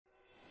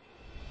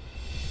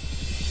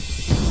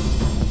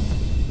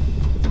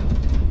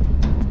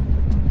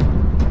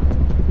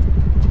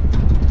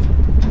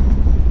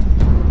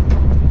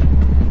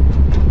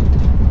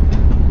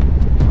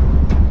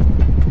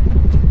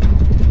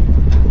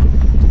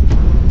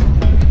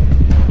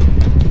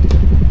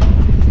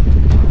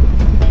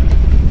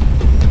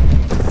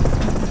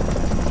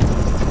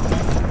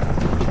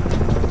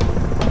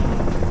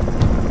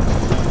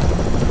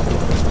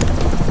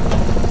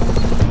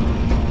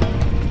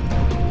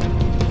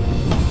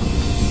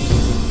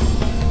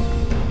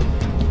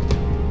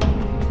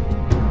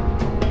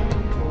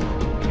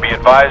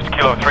advised,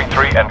 Kilo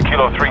 3-3 and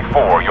Kilo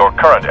 3-4, your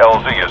current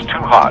LZ is too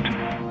hot.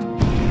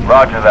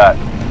 Roger that.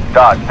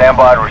 Dot, stand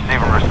by to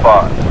receive and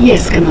respond.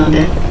 Yes,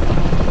 Commander.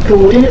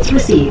 Coordinates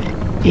received.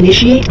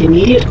 Initiate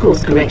immediate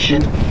course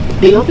correction.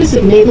 The Office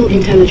of Naval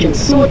Intelligence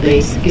Sword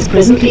Base is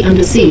presently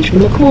under siege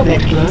from a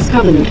Corvette-class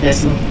Covenant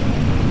vessel.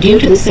 Due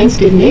to the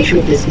sensitive nature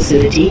of this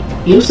facility,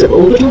 use of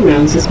orbital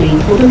rounds has been,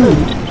 for the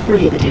moment,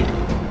 prohibited.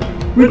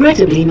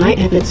 Regrettably, my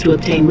efforts to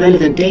obtain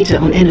relevant data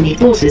on enemy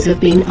forces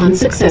have been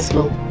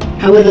unsuccessful.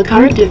 However,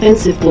 current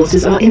defensive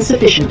forces are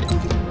insufficient.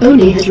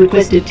 ONI has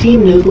requested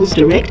Team Noble's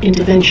direct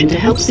intervention to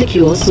help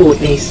secure Sword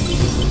Base.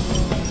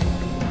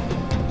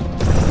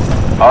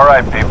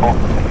 Alright, people.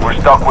 We're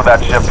stuck with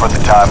that ship for the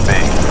time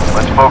being.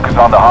 Let's focus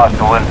on the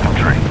hostile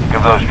infantry.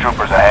 Give those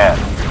troopers a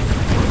hand.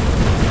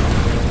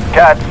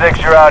 Cat 6,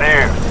 you're out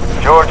here.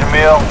 George,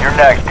 Emil, you're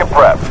next. Get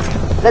prepped.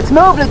 Let's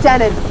move,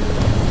 Lieutenant!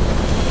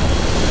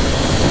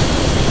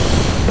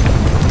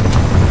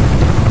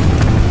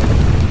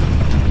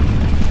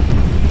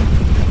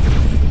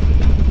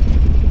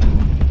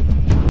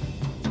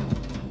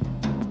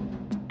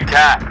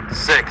 Cat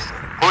 6,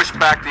 push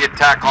back the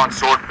attack on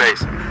Sword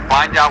Base.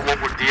 Find out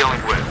what we're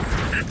dealing with.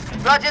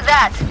 Roger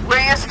that. We're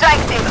your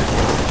strike team.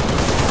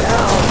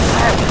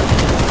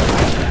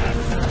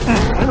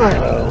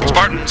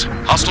 Spartans,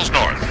 hostiles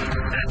north.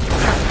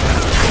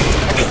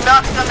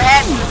 Knock some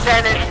heads,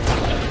 Lieutenant.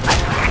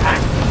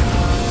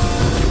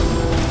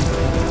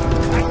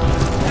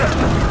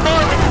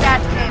 More where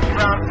that came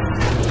from.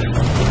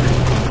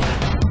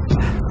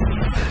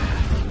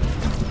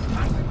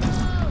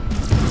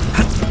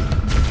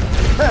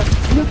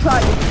 New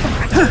target.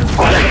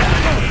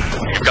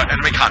 You've got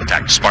enemy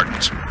contact,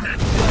 Spartans.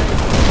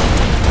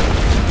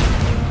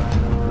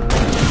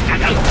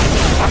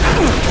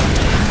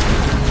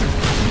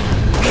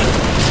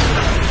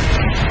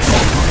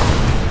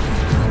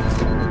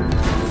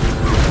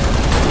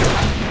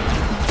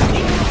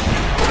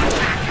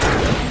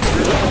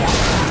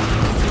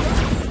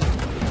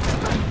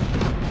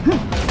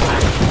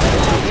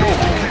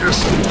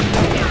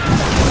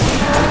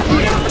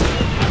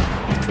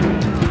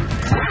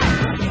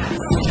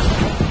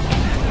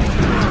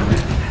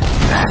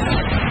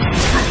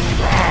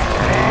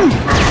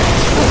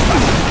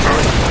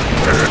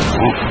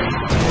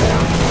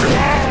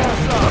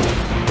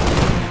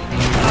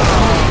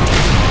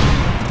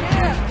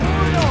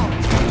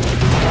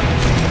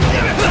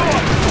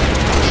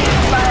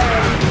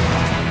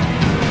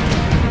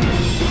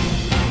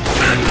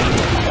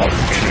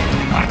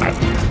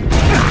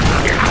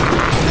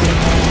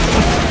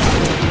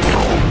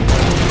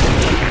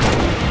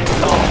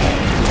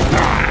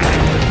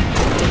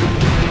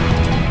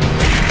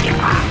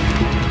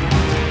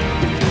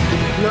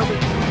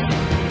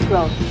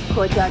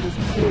 Courtyard is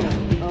clear.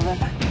 Over.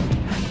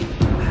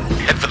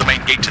 Head for the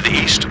main gate to the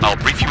east. I'll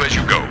brief you as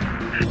you go.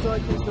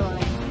 Sword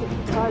controlling.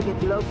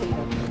 Target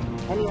located.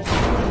 Any other?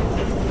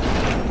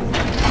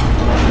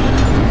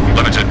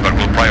 Limited, but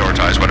we'll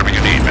prioritize whatever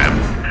you need, ma'am.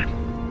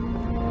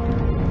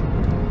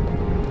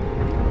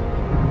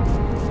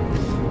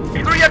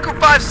 3 Echo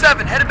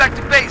 5-7, headed back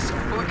to base,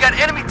 but we've got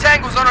enemy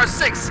tangles on our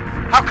 6.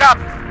 How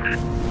copy?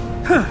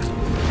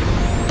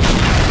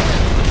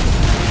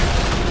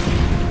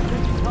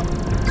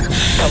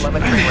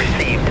 Telemetry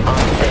received on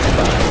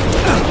standby.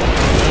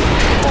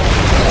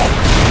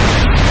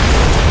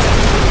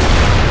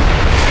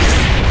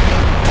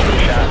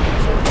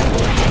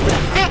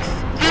 6!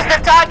 Use the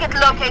target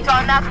locator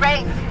on that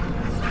range.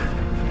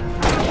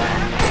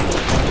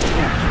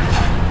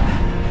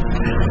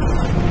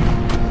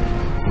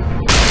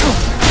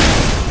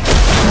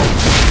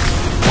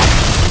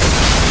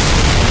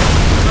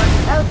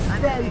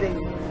 Outstanding.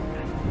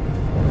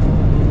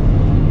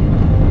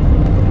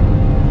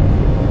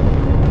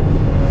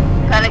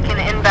 Pelican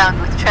inbound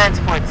with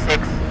transport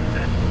 6.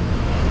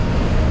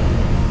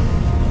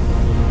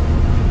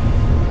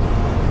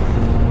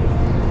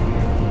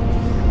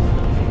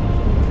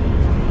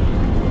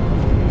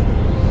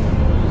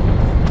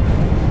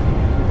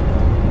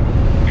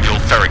 The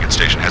old Farragut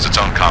station has its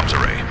own comms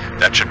array.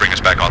 That should bring us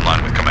back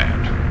online with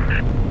command.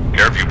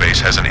 Airview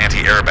base has an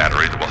anti-air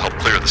battery that will help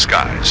clear the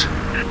skies.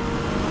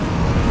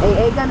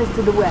 AA gun is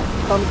to the west,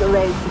 comms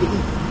array is to the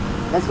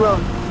east. Let's roll.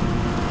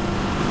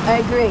 I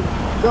agree.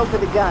 Go for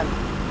the gun.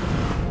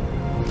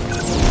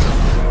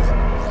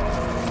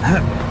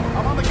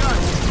 I'm on the gun.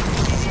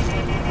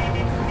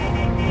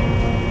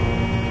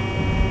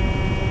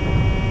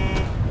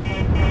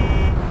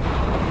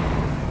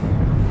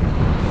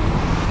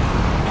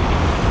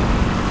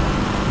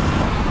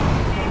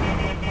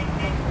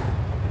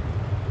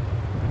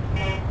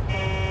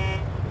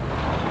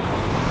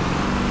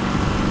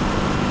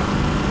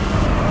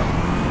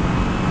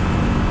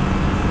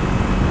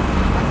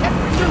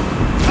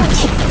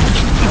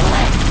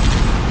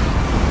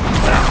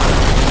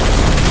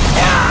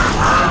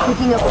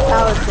 Picking up a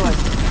power source.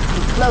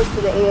 It's close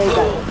to the AA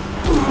gun.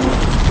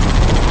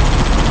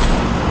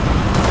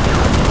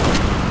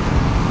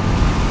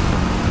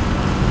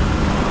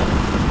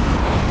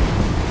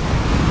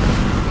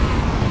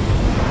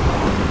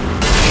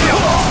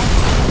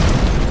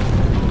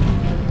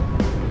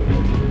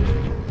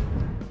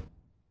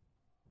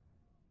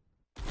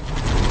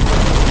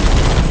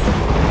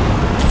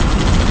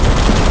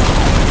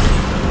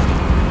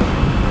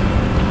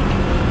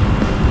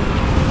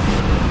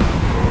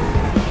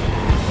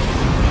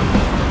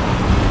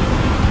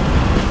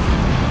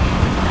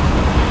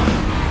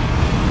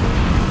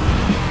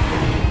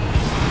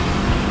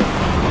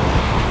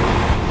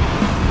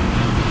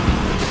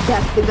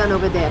 That's the gun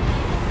over there.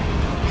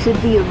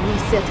 Should be a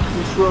reset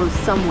control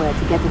somewhere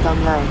to get it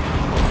online.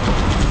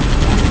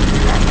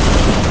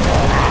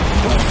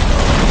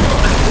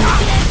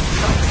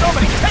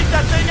 Somebody take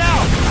that thing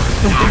out!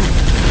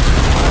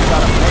 I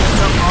gotta make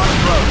some on the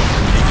road.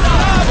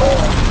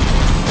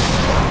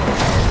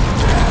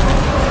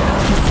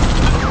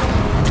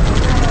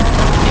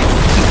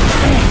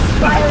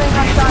 Firing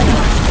on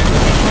target.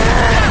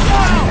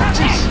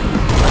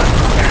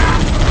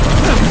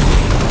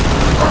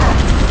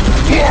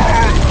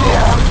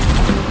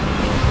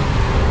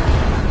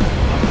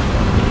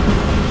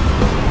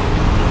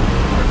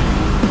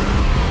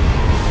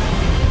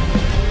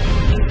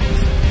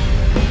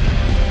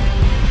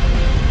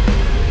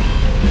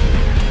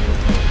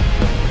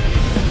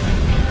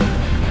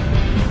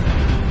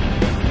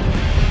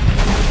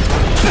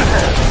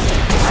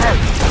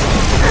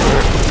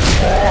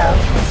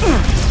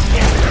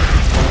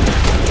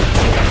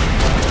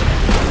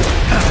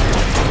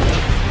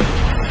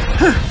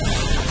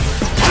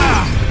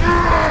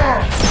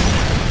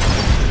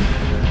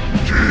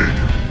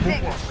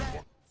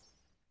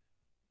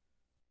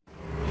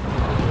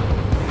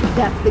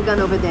 That's the gun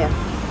over there.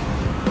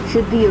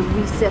 Should be a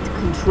reset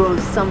control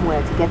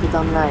somewhere to get it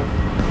online.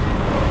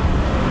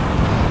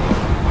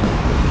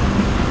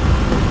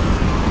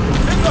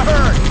 In the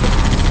herd!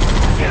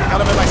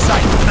 Got him in my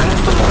sight.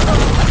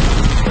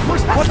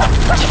 What the?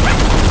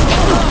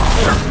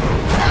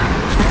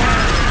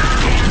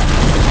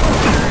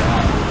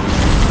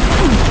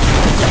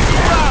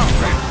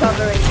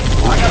 Covering.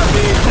 I gotta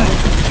be.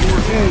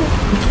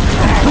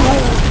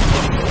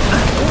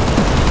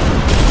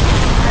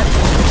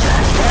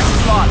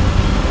 Spot.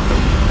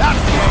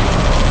 That's the aim.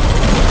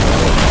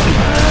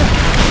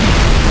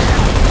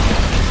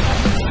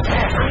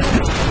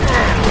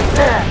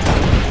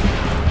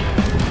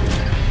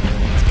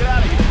 Let's get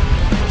out of here.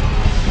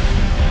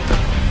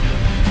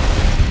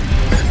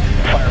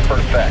 Fire for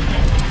effect.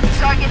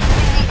 Target's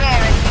in the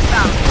air as we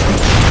found.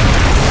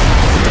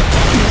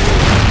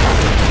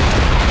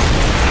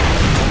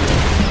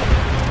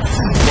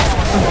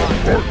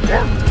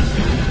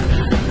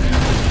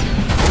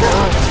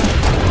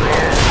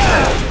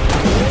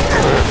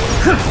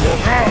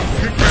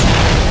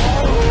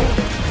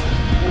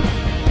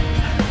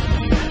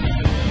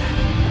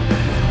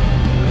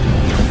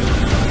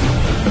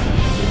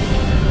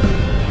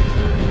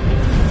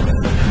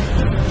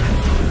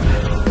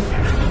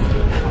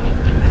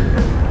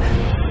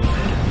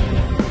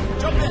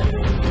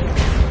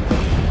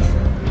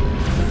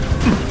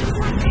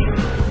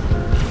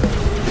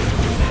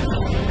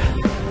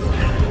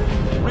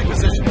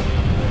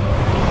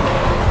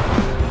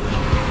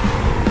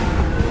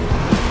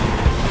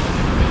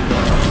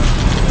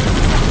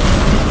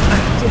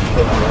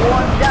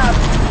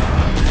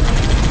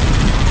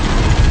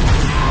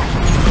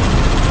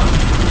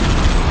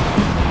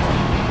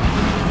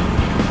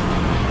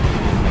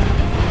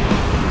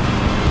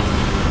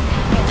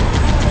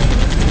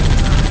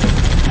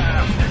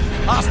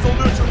 Hostile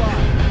neutralized.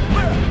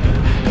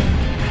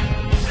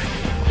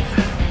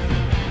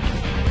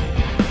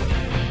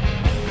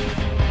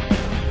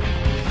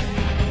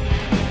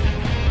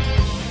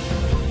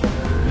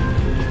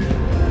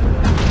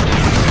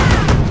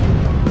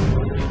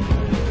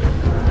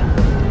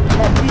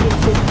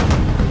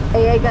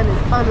 AA gun is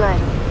online.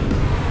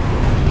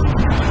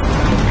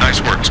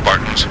 Nice work,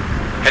 Spartans.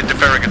 Head to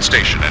Farragut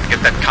Station and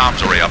get that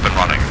comms array up and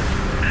running.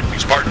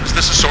 Spartans,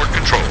 this is Sword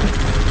Control.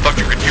 Thought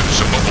you could use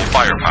some mobile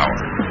firepower.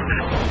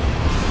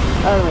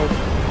 Always.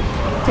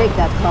 Take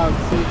that call,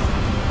 Six.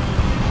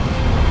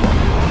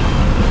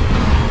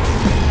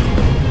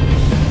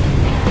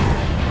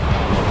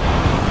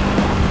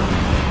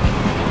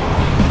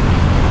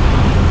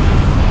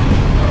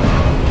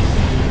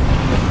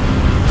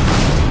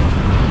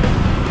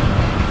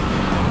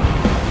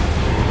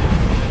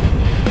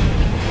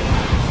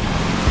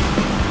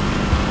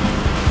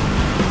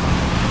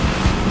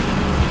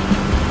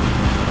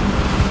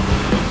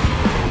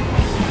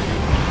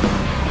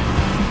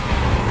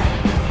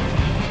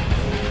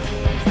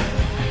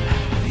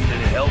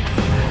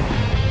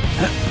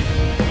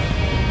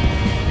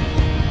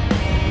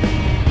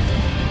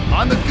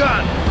 On the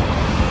gun!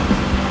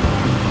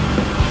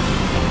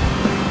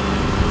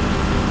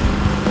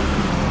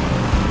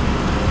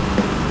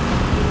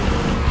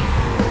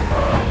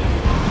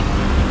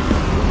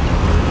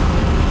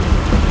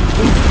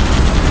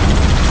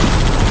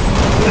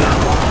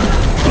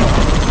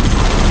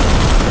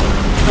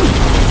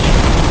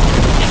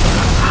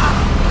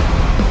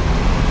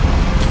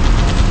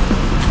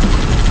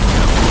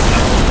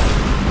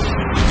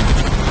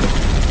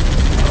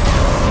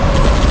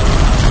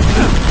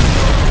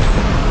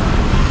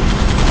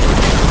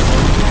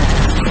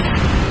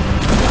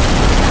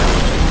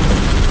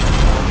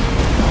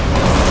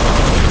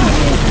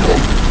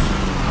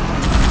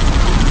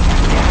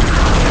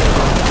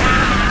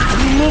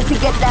 To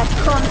get that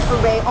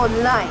comms array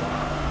online.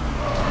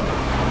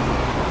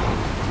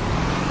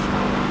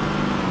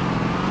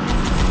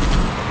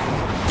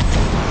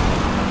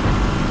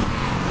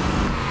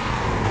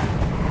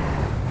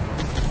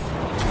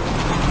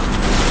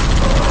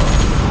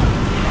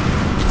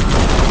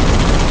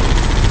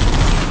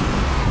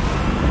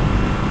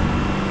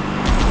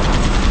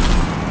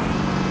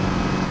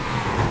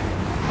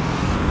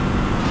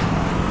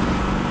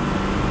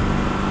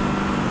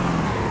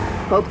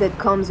 Hope that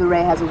comms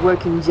array has a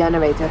working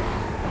generator.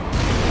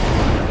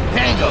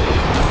 Tango!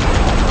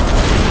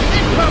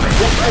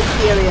 Just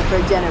exterior for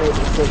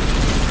generator sake.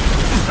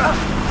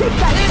 Take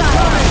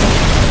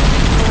that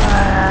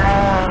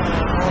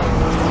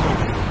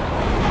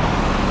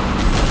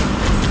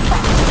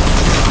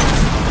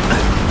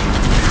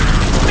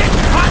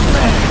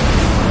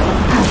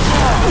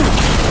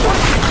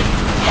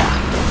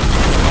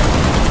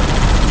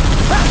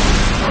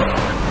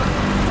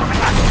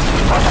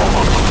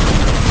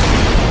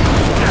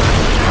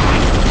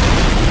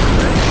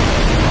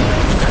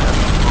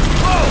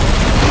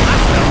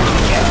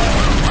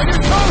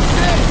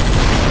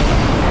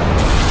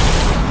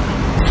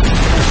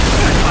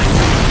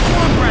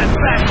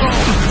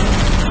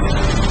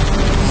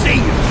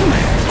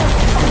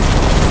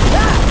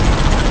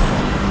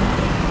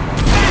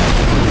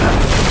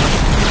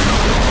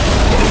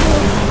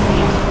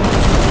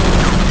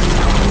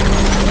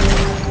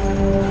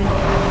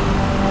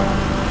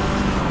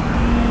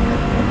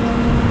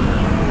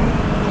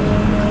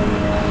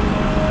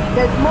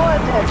There's more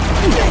of this.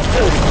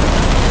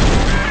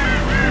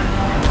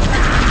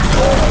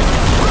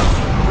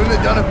 Couldn't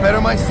have done it better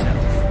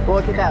myself.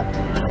 Work it out.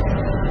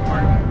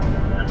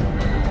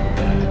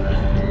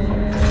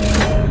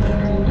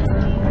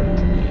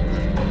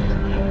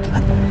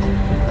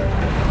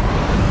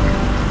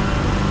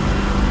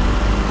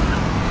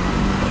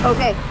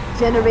 Okay,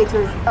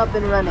 generator's up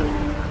and running.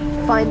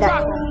 Find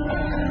that.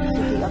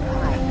 Should be up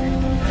high.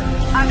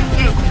 I'm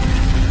engaged.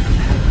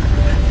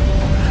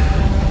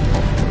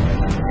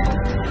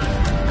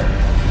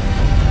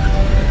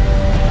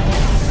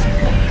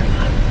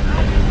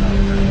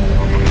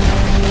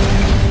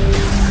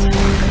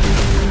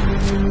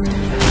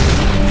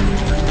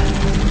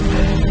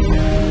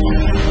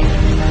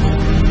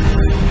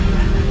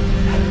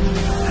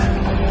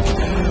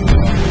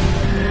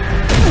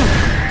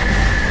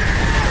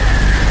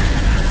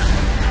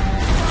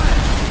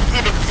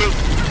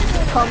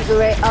 Comms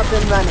array up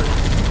and running.